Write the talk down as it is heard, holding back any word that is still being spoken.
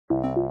Hey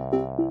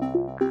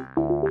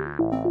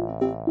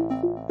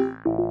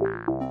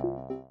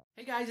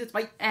guys, it's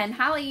Mike. And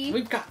Hallie.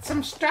 We've got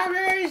some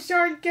strawberry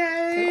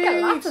shortcake. We've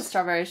got lots of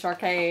strawberry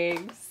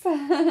shortcakes.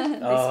 They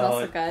smell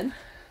so good.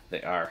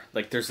 They are.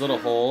 Like, there's little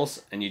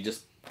holes, and you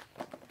just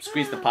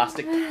squeeze the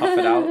plastic, puff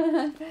it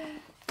out.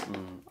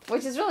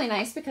 Which is really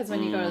nice, because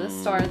when you go to the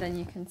store, then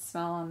you can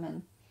smell them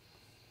and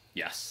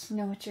yes,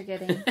 know what you're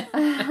getting.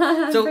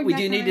 So we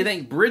do need to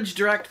thank Bridge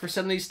Direct for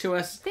sending these to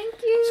us. Thank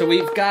you. So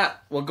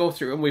we'll go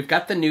through them. We've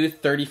got the new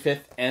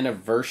 35th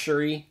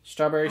Anniversary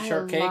Strawberry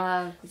Shorcake.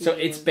 So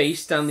it's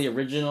based on the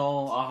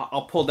original.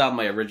 I'll pull down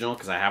my original,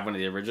 because I have one of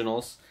the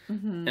originals.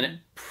 And it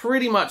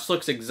pretty much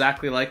looks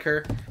exactly like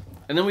her.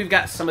 And then we've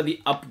got some of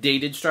the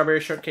updated Strawberry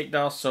Shortcake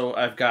dolls. So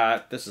I've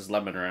got, this is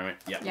lemon meringue.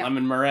 Yeah, yep.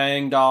 Lemon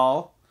meringue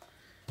doll.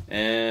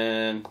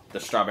 And the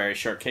Strawberry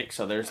Shortcake.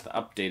 So there's the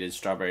updated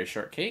Strawberry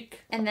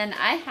Shortcake. And then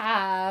I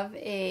have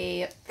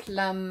a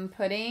plum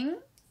pudding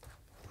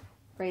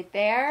right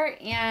there.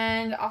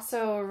 And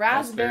also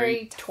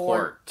raspberry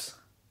tort.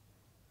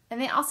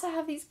 And they also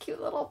have these cute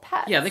little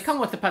pets. Yeah, they come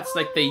with the pets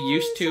like they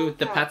used to.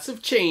 The pets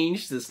have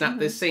changed. It's not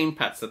the same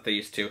pets that they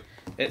used to.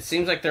 It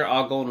seems like they're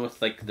all going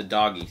with like the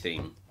doggy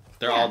theme.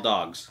 They're all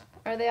dogs.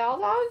 Are they all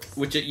dogs?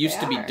 Which it used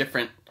to be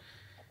different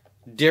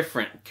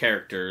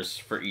characters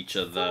for each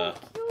of the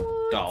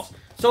dolls.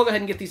 So we'll go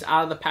ahead and get these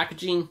out of the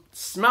packaging,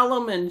 smell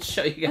them, and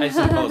show you guys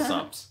some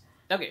close-ups.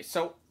 Okay,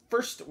 so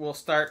first we'll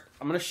start.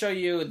 I'm going to show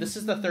you, this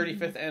is the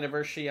 35th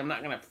anniversary. I'm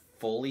not going to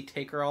fully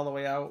take her all the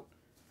way out,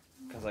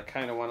 because I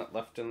kind of want it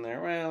left in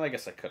there. Well, I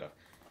guess I could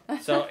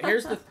have. So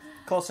here's the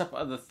close-up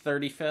of the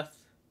 35th.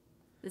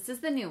 This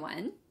is the new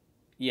one.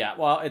 Yeah,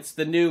 well, it's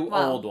the new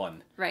old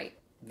one. Right.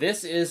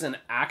 This is an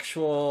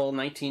actual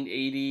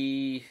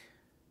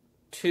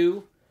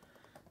 1982.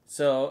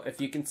 So if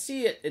you can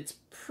see it, it's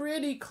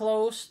pretty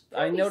close.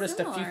 I noticed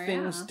a few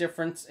things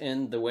different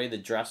in the way the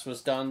dress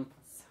was done.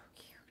 So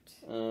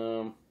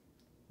cute.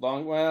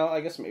 Well,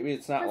 I guess maybe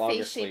it's not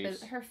longer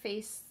sleeves.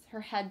 Her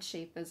head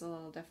shape is a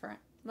little different.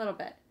 A little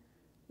bit.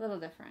 A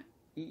little different.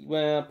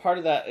 Well, part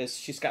of that is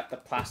she's got the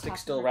plastic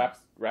still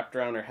wrapped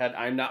around her head.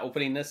 I'm not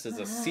opening this as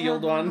a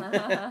sealed one.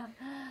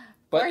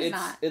 But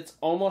it's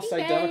almost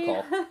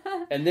identical.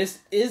 And this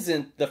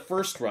isn't the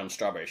first run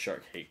Strawberry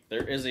Shortcake.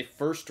 There is a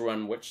first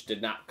run which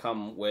did not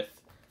come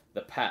with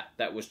the pet.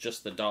 That was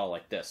just the doll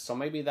like this. So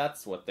maybe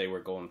that's what they were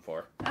going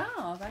for.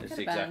 Oh, that could have been. It's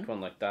the exact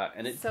one like that.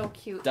 And it so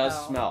cute,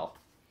 does smell.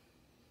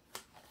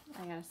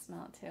 I gotta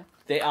smell it too.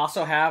 They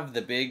also have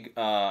the big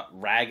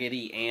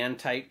Raggedy Ann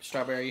type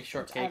Strawberry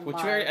Shortcake, which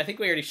I think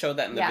we already showed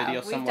that in the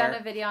video somewhere. We've done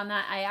a video on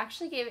that. I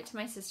actually gave it to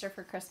my sister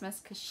for Christmas,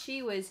 because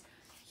she was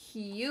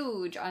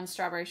huge on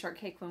Strawberry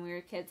Shortcake when we were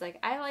kids. Like,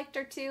 I liked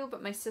her too,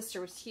 but my sister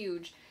was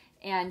huge,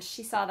 and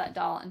she saw that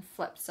doll and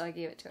flipped, so I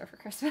gave it to her for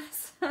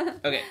Christmas.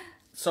 Okay,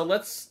 so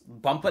let's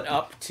bump it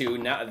up to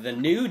now the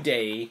new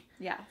day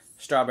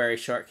Strawberry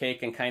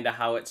Shortcake and kind of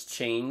how it's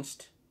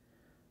changed.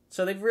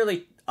 So they've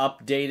really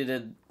updated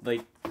it,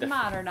 like the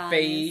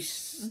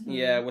face,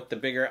 with the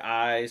bigger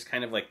eyes,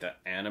 kind of like the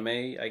anime,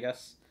 I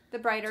guess. The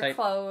brighter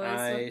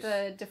clothes with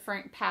the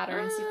different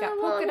patterns. You've got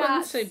polka dots. I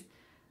wouldn't say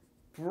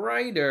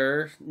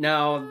brighter.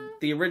 Now,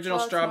 the original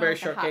Strawberry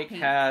Shortcake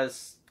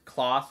has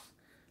cloth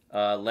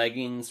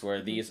leggings,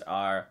 where these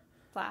are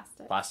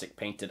plastic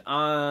painted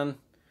on.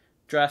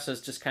 Dress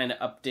is just kind of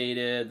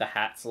updated. The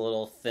hat's a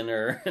little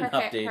thinner and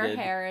updated. Her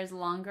hair is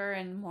longer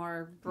and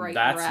more bright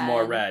red. That's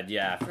more red,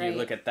 yeah. If you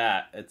look at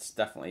that, it's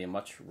definitely a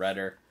much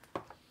redder.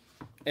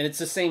 And it's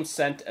the same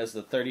scent as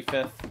the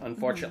 35th.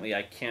 Unfortunately,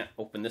 I can't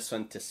open this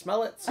one to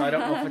smell it, so I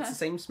don't know if it's the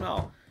same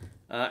smell.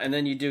 And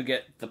then you do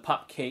get the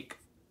Pupcake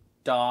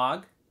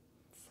dog.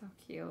 So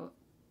cute.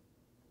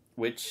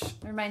 Which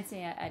reminds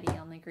me of Eddie,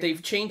 only green.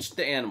 They've changed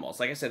the animals.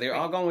 Like I said, they're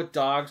all going with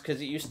dogs, because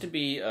it used to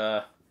be,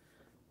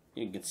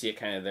 you can see it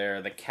kind of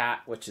there, the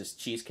cat, which is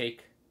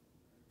Cheesecake.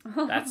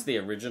 That's the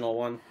original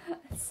one.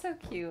 It's so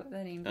cute,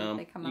 the name that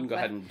they come up with. You can go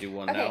ahead and do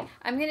one now. Okay,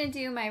 I'm going to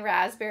do my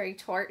raspberry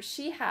tort.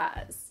 She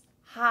has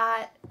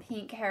hot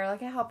pink hair.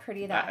 Look at how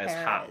pretty that hair is. That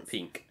is hot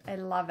pink. I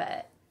love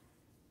it.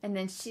 And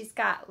then she's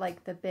got,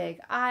 like, the big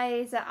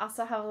eyes that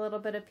also have a little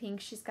bit of pink.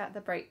 She's got the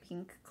bright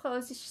pink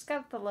clothes. She's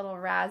got the little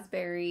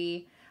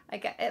raspberry.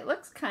 It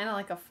looks kind of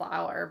like a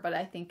flower, but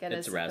I think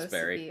it's supposed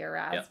to be a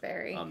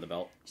raspberry. Yep, on the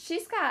belt.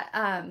 She's got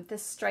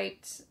this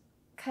striped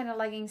kind of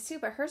leggings too,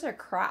 but hers are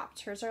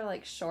cropped. Hers are,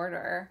 like,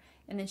 shorter.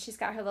 And then she's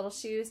got her little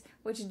shoes,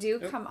 which do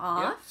come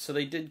off. Yeah. So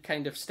they did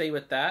kind of stay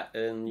with that,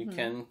 and you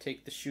can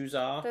take the shoes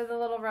off. They're the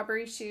little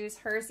rubbery shoes.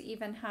 Hers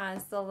even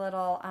has the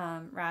little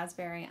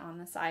raspberry on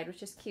the side,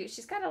 which is cute.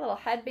 She's got a little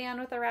headband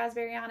with a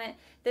raspberry on it.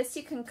 This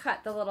you can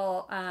cut the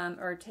little,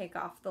 or take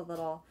off the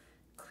little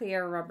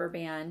clear rubber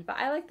band, but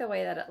I like the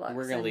way that it looks.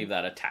 We're gonna leave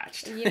that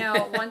attached. You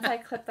know, once I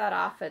clip that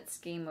off, it's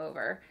game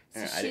over.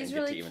 So I didn't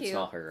get to even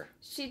smell her.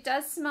 She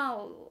does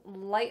smell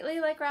lightly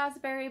like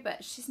raspberry,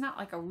 but she's not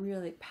like a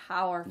really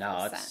powerful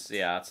scent.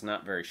 It's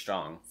not very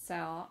strong.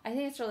 So I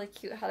think it's really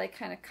cute how they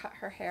kind of cut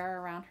her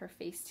hair around her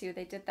face too.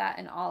 They did that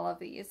in all of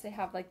these. They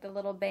have like the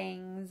little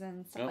bangs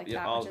and stuff like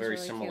that. All which very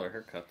is really similar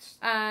cute.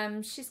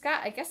 haircuts. She's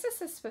got. I guess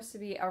this is supposed to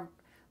be a.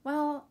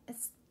 Well,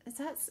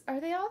 are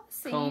they all the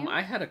same? Comb.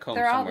 I had a comb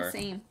They're somewhere. all the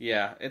same.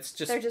 Yeah, it's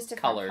just they're just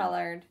different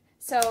colored.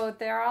 So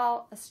they're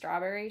all a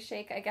strawberry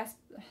shake, I guess.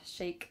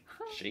 Shake.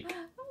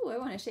 Oh, I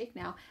want to shake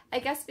now. I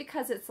guess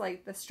because it's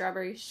like the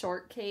strawberry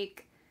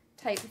shortcake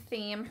type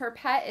theme. Her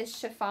pet is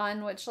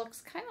chiffon, which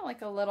looks kind of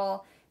like a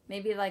little,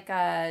 maybe like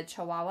a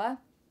chihuahua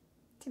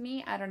to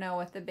me. I don't know,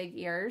 with the big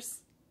ears.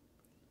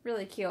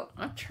 Really cute.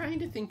 I'm trying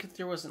to think if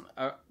there wasn't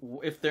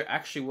if there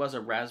actually was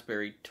a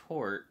raspberry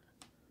tort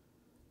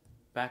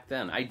back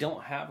then. I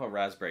don't have a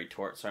raspberry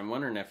tort, so I'm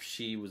wondering if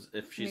she's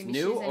maybe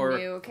new, she's or a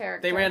new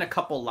character. They ran a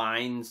couple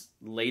lines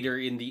later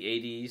in the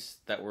 80s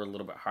that were a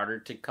little bit harder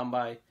to come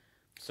by,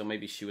 so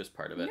maybe she was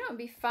part of it. You know what would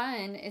be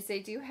fun is they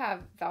do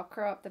have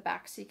Velcro up the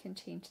back so you can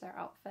change their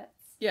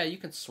outfits. Yeah, you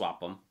can swap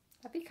them.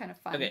 That'd be kind of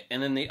fun. Okay,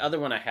 and then the other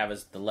one I have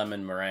is the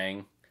lemon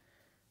meringue.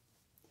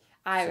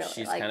 I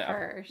really like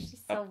her.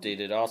 She's so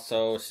updated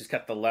also. She's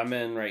got the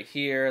lemon right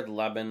here, the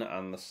lemon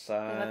on the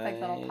side. They look like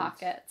little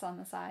pockets on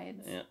the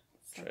sides. Yeah.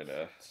 Try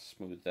to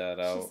smooth that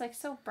out. She's like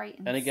so bright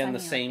and again, sunny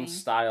the same looking.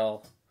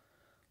 style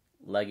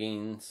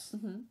leggings.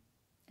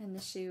 And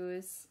the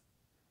shoes.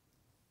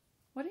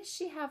 What does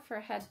she have for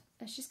a head?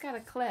 She's got a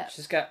clip.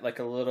 She's got like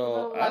a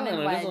little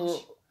lemon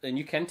wedge. And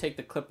you can take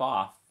the clip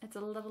off. It's a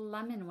little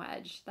lemon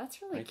wedge.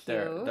 That's really cute.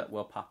 There, that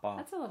will pop off.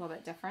 That's a little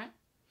bit different.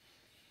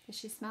 Does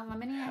she smell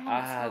lemony?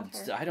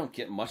 I don't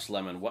get much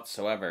lemon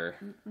whatsoever.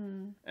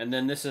 And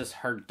then this is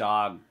her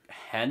dog,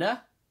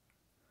 Henna.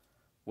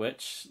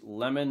 Which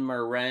lemon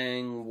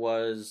meringue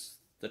was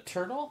the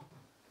turtle?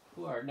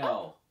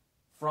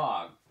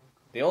 Frog.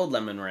 The old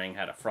lemon meringue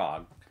had a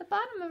frog. The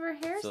bottom of her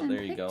hair is So in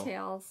there you go.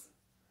 pigtails.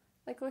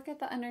 Like, look at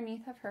the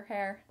underneath of her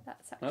hair.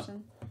 That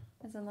section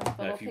is in like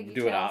little if you pigtails.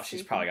 do it off,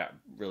 she's probably got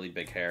really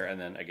big hair.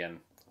 And then again,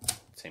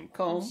 same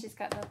comb. She's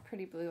got the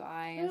pretty blue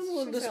eyes. I'm a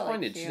little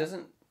disappointed. Really She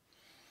doesn't.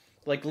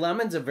 Like,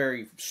 lemon's a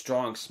very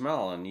strong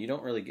smell, and you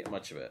don't really get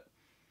much of it.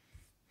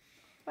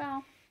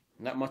 Well,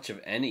 not much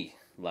of any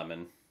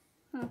lemon.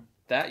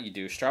 That you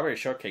do. Strawberry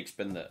Shortcake's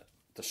been the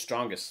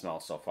strongest smell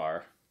so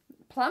far.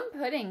 Plum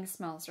pudding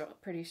smells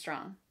pretty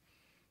strong.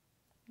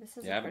 This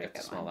is I haven't got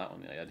to smell that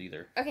one yet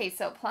either. Okay,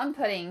 so plum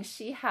pudding,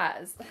 she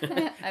has.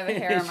 I have a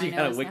hair on my nose. She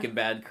got a wicked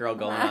bad curl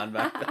going on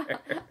back there.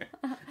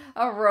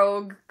 A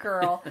rogue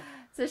curl.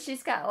 So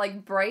she's got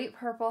like bright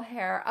purple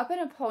hair up in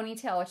a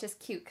ponytail, which is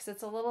cute because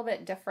it's a little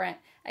bit different.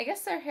 I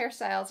guess their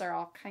hairstyles are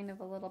all kind of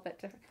a little bit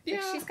different. Yeah.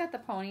 Like she's got the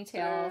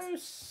ponytails.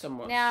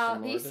 Somewhat now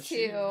these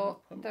two,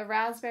 the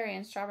raspberry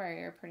and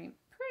strawberry, are pretty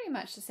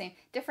much the same.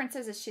 Difference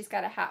is she's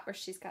got a hat where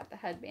she's got the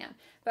headband.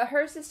 But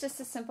hers is just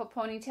a simple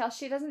ponytail.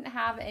 She doesn't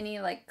have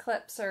any like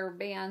clips or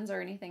bands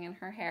or anything in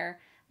her hair.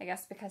 I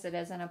guess because it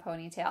is in a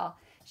ponytail.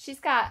 She's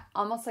got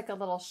almost like a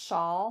little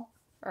shawl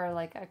or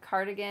like a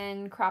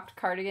cardigan, cropped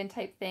cardigan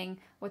type thing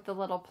with the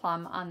little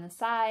plum on the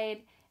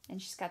side.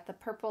 And she's got the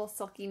purple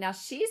silky. Now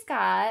she's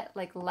got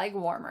like leg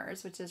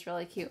warmers, which is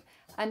really cute.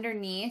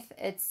 Underneath,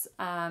 it's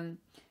the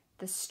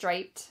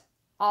striped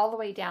all the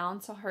way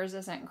down, so hers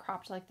isn't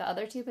cropped like the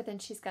other two. But then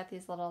she's got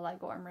these little leg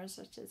warmers,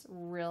 which is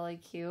really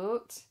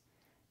cute.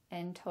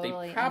 And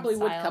totally they probably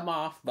would come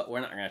off, but we're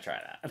not going to try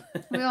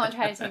that. We won't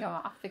try to take them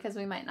off because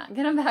we might not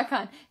get them back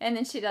on. And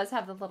then she does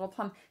have the little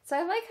plum. So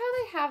I like how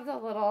they have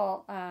the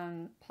little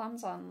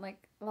plums on,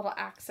 like little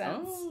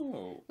accents.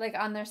 Oh. Like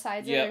on their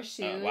sides of their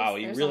shoes. Wow,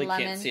 you really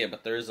can't see it,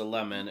 but there is a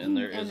lemon and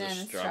there is a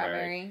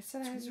strawberry. So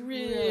that's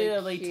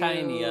really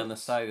tiny on the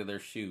side of their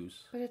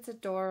shoes. But it's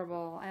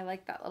adorable. I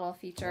like that little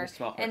feature.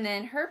 And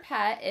then her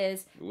pet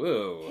is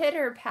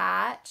Pitter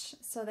Patch.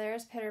 So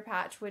there's Pitter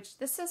Patch, which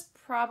this is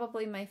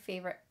probably my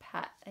favorite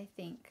pet, I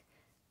think.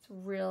 It's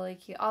really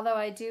cute. Although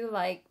I do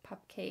like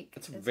Pupcake.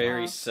 It's a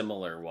very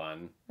similar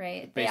one.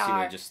 Right.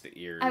 Basically just the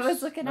ears. I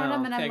was looking at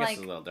him and I'm like,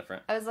 it's a little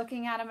different. I was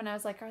looking at him and I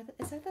was like,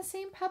 is that the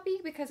same puppy?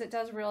 Because it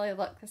does really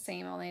look the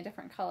same, only a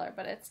different color,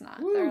 but it's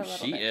not. Ooh, they're a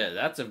little bit different.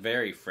 That's a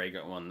very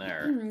fragrant one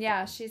there.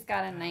 Yeah, she's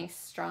got a nice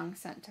strong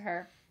scent to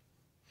her.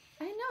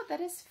 I know,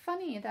 that is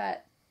funny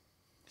that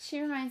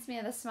she reminds me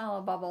of the smell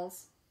of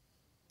bubbles.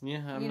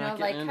 Yeah, I'm you not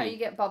know, like any. how you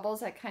get bubbles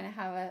that kind of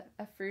have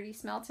a fruity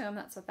smell to them.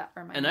 That's what that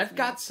reminds me. And I've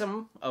got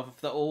some of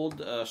the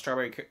old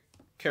strawberry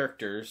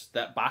characters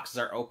that boxes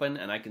are open,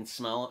 and I can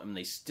smell them.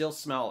 They still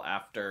smell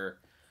after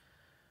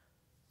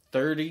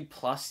 30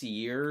 plus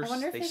years. I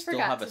wonder if they still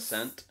have a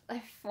scent.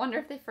 I wonder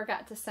if they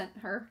forgot to scent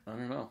her. I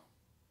don't know.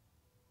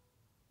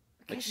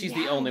 Like she's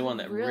the only one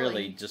that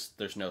really just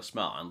there's no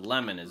smell. And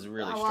lemon is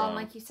really strong. Well,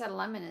 like you said,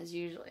 lemon is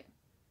usually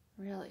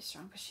really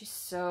strong, but she's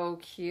so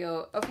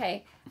cute.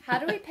 Okay, how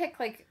do we pick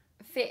like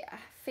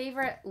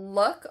favorite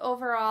look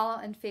overall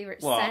and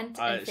favorite scent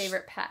and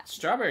favorite pet?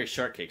 Strawberry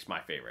Shortcake's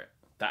my favorite.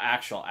 The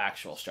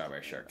actual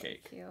Strawberry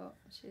Shortcake. Cute.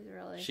 She's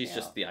really She's cute.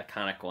 just the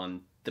iconic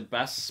one. The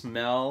best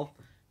smell,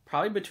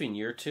 probably between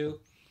your two.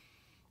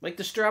 Like,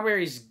 the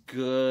strawberry's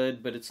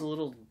good, but it's a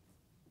little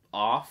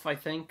off, I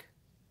think.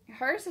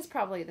 Hers is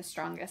probably the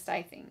strongest,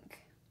 I think.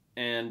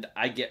 And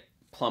I get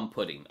plum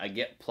pudding. I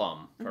get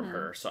plum from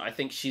her. So I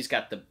think she's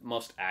got the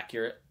most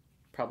accurate,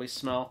 probably,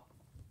 smell.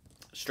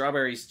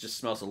 Strawberries just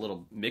smells a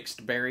little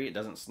mixed berry. It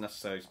doesn't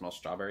necessarily smell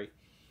strawberry.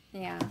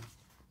 Yeah.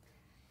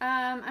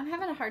 I'm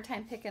having a hard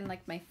time picking,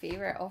 like, my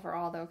favorite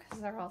overall, though,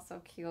 because they're all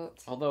so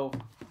cute. Although,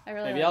 I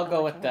really maybe like I'll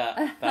go with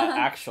the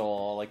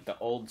actual, like, the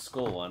old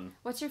school one.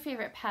 What's your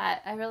favorite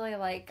pet? I really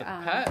like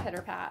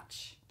Pitter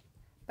Patch.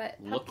 But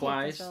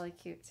look-wise, is really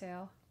cute,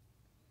 too.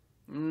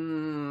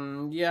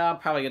 Yeah, I'm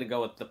probably going to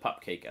go with the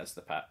Pupcake as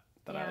the pet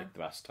that I like the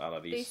best out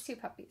of these. These two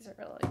puppies are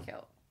really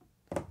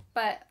cute.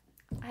 But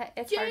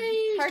it's hard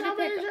to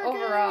pick Shortcake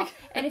overall.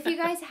 And if you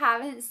guys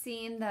haven't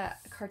seen the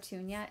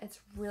cartoon yet, it's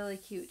really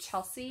cute.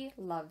 Chelsea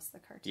loves the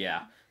cartoon.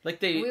 Yeah.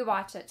 Like we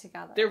watch it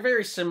together. They're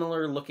very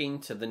similar looking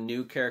to the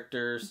new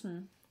characters.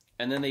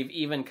 And then they've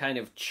even kind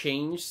of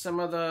changed some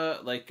of the,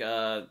 like,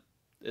 I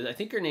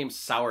think her name's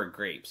Sour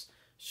Grapes.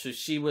 So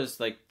she was,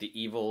 like, the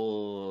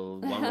evil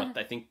one with,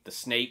 I think, the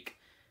snake.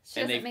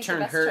 And they've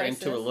turned her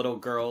into a little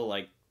girl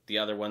like the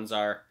other ones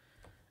are.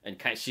 And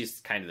she's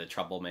kind of the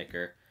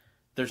troublemaker.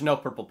 There's no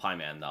Purple Pie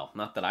Man, though.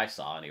 Not that I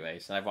saw,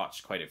 anyways. I've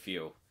watched quite a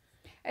few.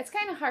 It's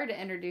kind of hard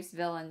to introduce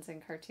villains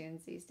in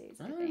cartoons these days,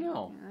 I think.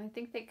 Know. I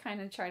think they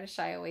kind of try to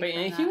shy away but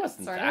from that. He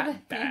wasn't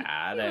that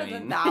bad. He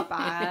wasn't that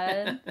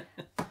bad.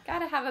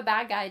 Gotta have a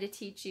bad guy to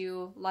teach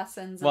you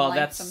lessons. Well,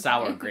 that's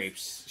Sour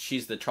Grapes.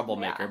 She's the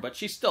troublemaker, but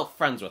she's still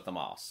friends with them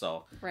all,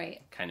 so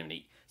kind of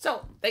neat.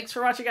 So, thanks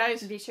for watching,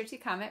 guys. Be sure to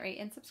comment, rate,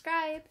 and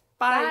subscribe.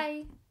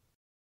 Bye.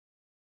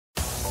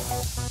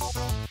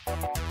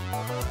 Bye.